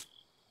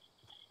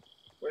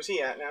 Where's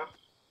he at now?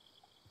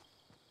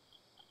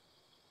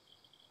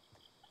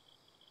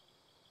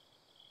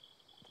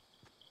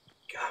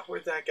 God,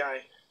 where'd that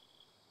guy?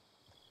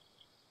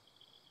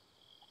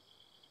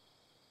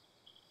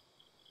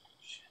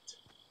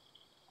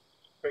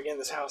 Better get in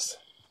this house.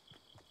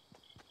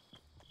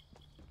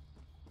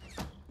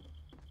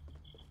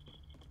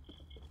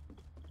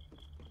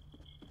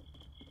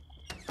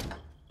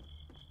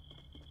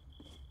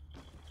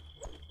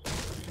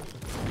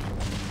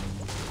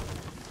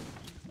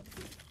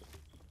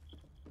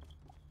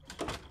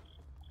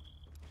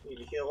 Need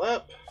to heal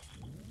up.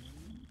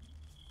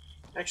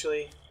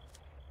 Actually,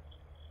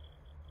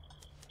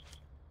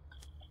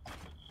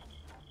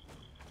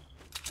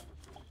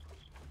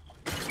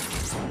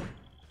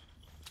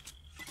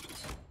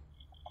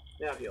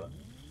 now heal up.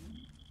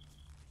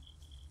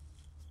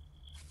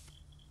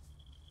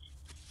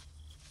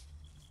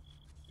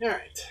 All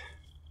right.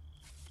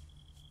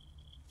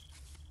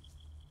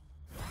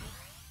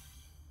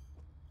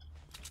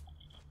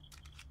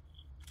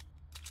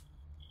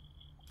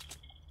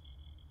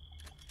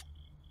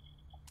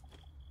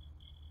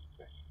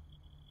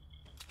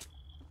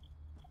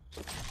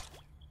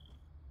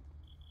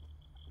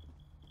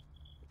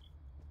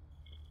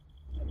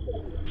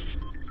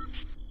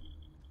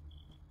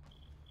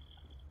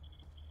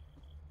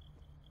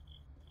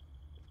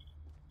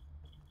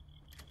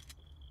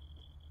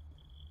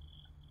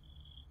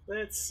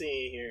 Let's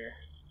see here.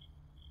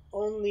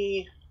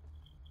 Only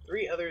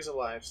 3 others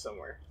alive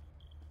somewhere.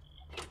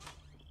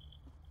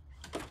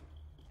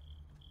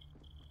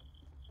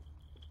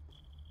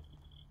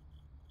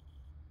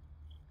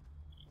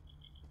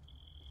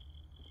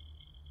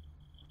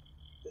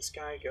 This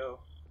guy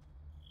go.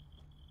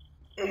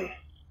 Where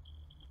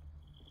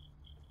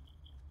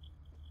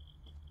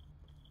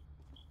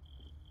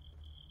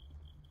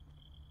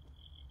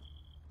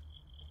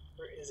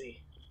is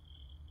he?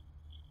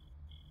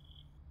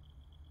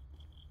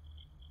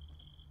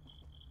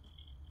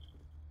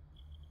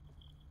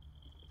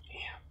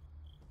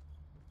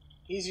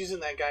 He's using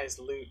that guy's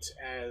loot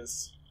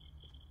as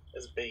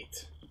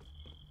bait.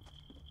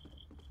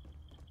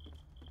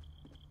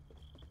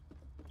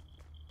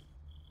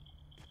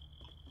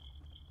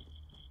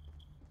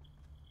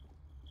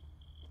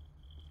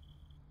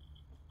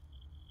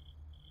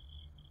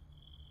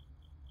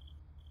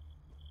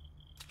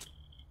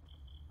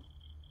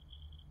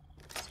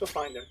 Let's go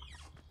find him.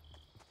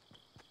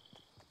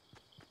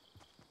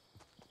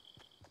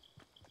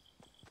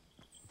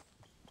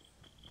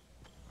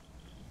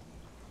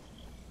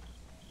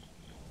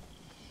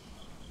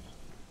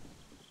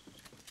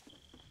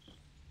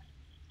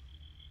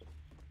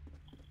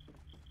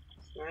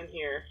 Not in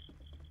here.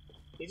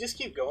 You just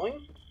keep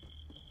going?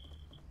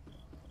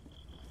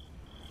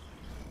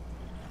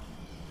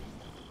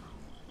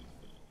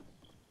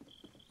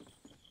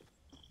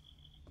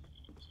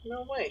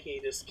 No way he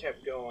just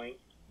kept going.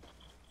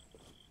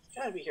 He's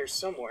gotta be here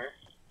somewhere.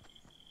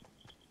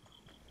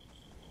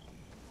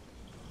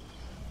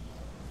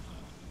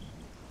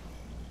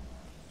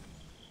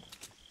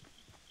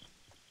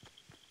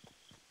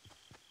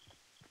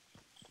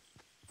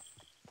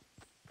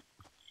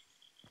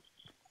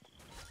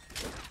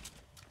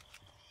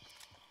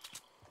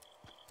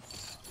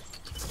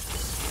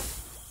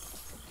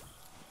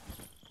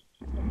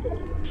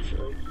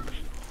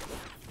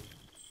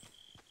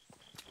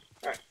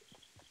 Alright.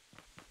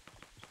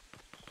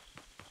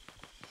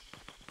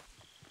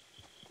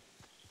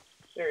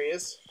 There he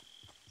is.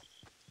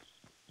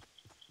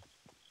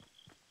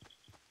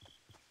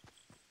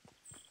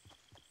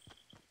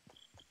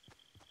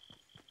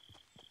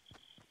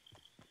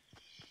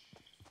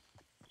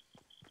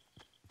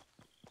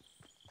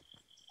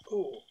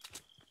 Ooh.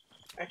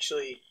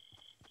 Actually,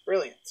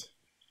 brilliant.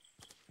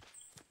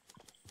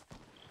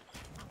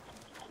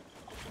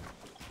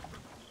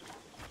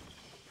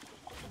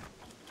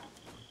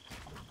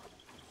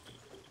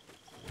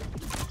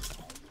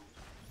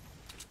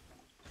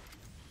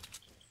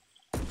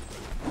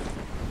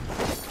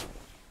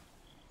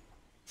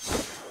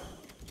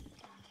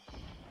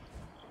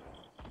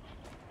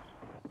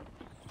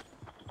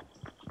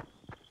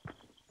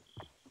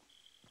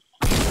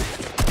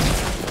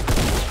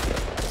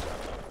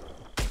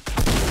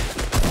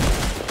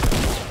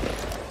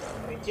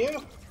 Thank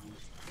you.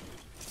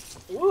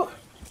 Woo.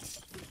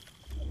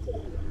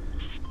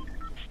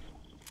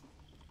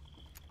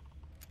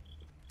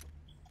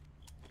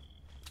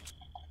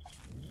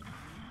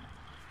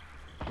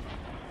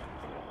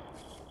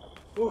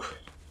 Woo.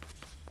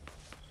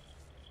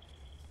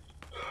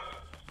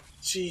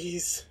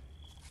 Jeez.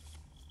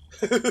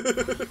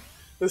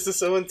 This is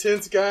so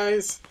intense,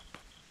 guys.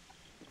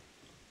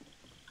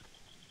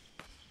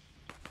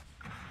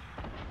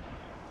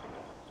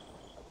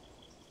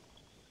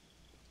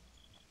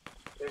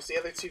 There's the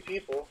other 2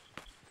 people.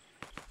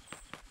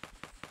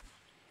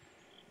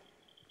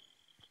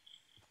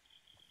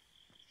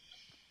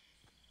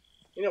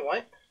 You know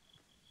what?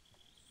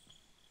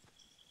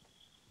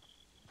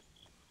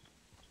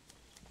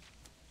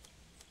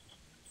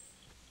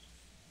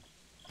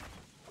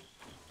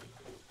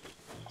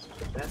 Let's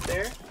put that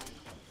there.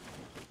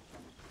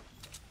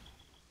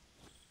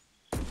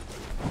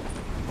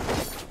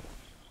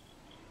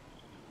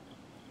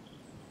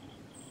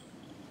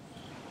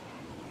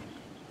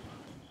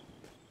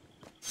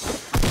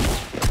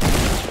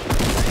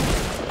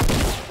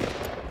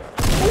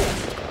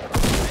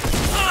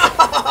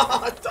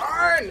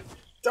 Darn!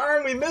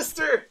 Darn, we missed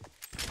her!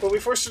 But we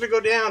forced her to go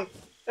down.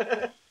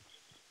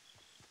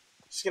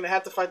 She's gonna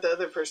have to fight the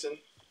other person.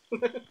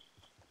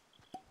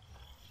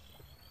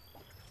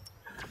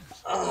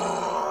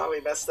 Oh, we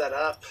messed that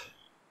up.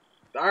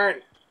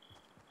 Darn.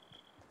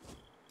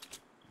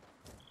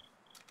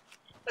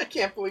 I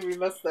can't believe we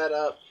messed that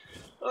up.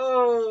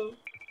 Oh.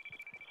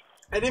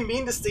 I didn't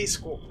mean to stay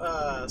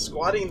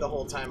squatting the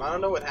whole time. I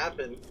don't know what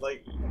happened.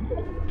 Like,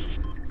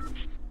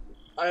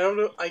 I don't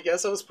know. I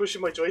guess I was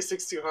pushing my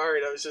joysticks too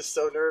hard. I was just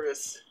so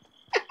nervous.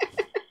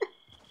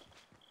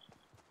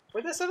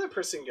 Where'd this other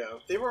person go?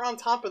 They were on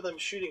top of them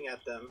shooting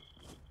at them.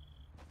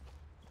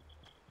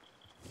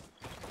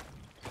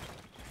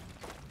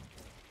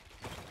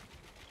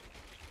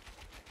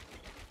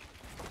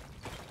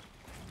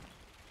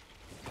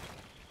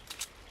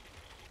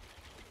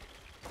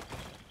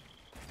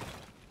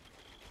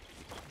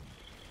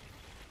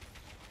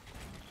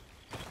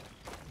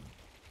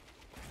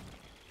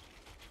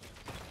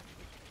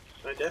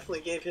 I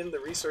definitely gave him the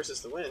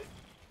resources to win.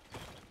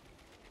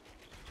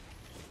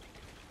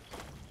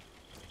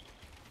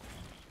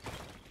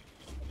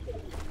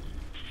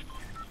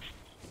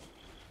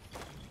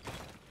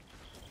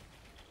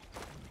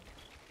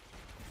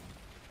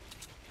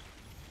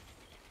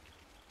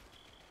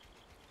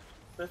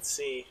 Let's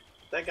see.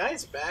 That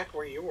guy's back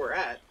where you were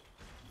at.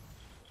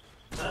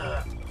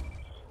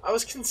 I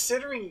was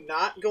considering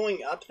not going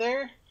up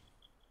there.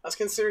 I was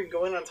considering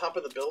going on top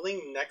of the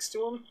building next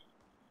to him.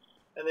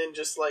 And then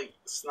just, like,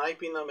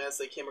 sniping them as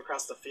they came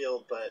across the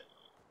field, but...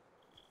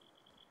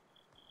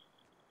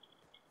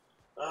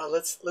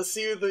 let's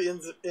see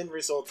the end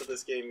result of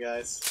this game,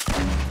 guys.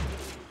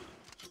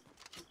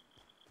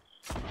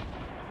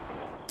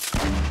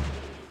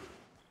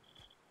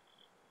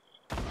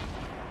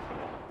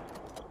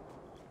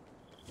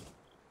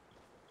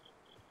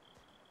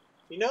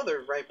 You know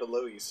they're right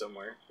below you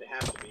somewhere. They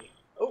have to be.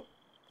 Oh!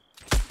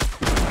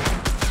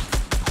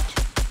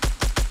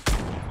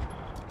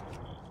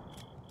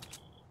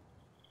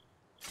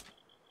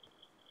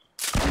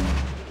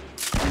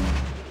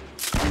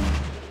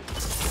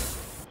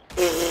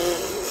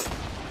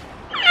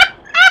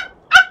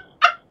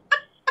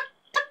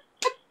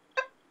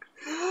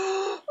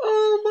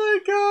 Oh my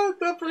god,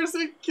 that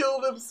person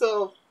killed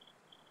himself.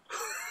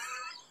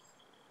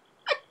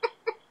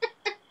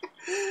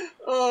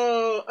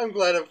 Oh, I'm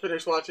glad I'm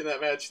finished watching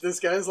that match. This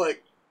guy's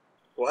like,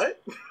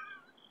 what?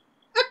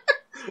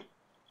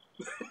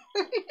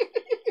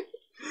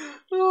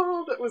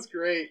 Oh, that was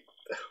great.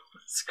 That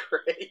was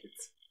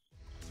great.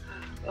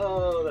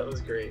 Oh, that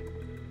was great.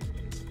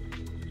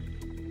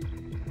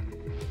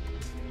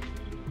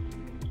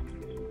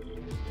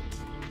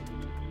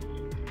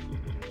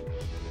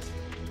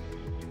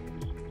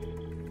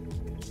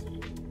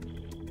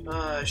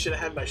 I should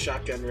have had my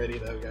shotgun ready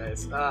though,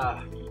 guys.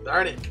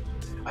 Darn it.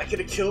 I could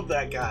have killed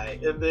that guy,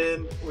 and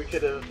then we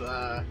could have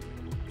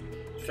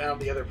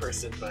found the other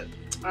person, but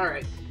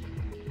alright.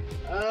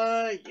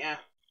 Yeah.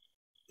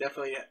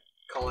 Definitely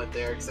call it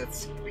there, because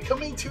that's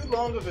becoming too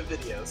long of a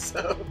video,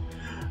 so...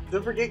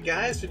 Don't forget,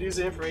 guys, for news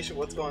and information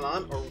what's going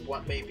on, or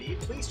what may be,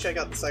 please check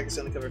out the Cycles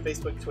on the Cover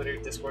Facebook, Twitter,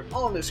 Discord,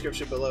 all in the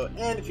description below,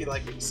 and if you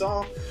like what you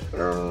saw...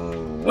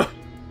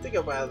 think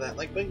about that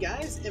like button,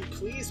 guys, and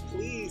please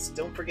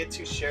don't forget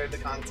to share the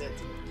content.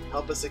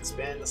 Help us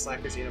expand the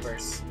Slackers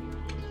universe.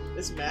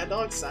 This is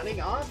Madog signing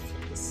off.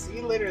 See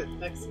you later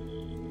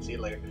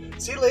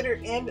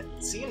and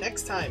see you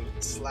next time,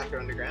 Slacker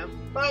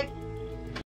Underground. Bye.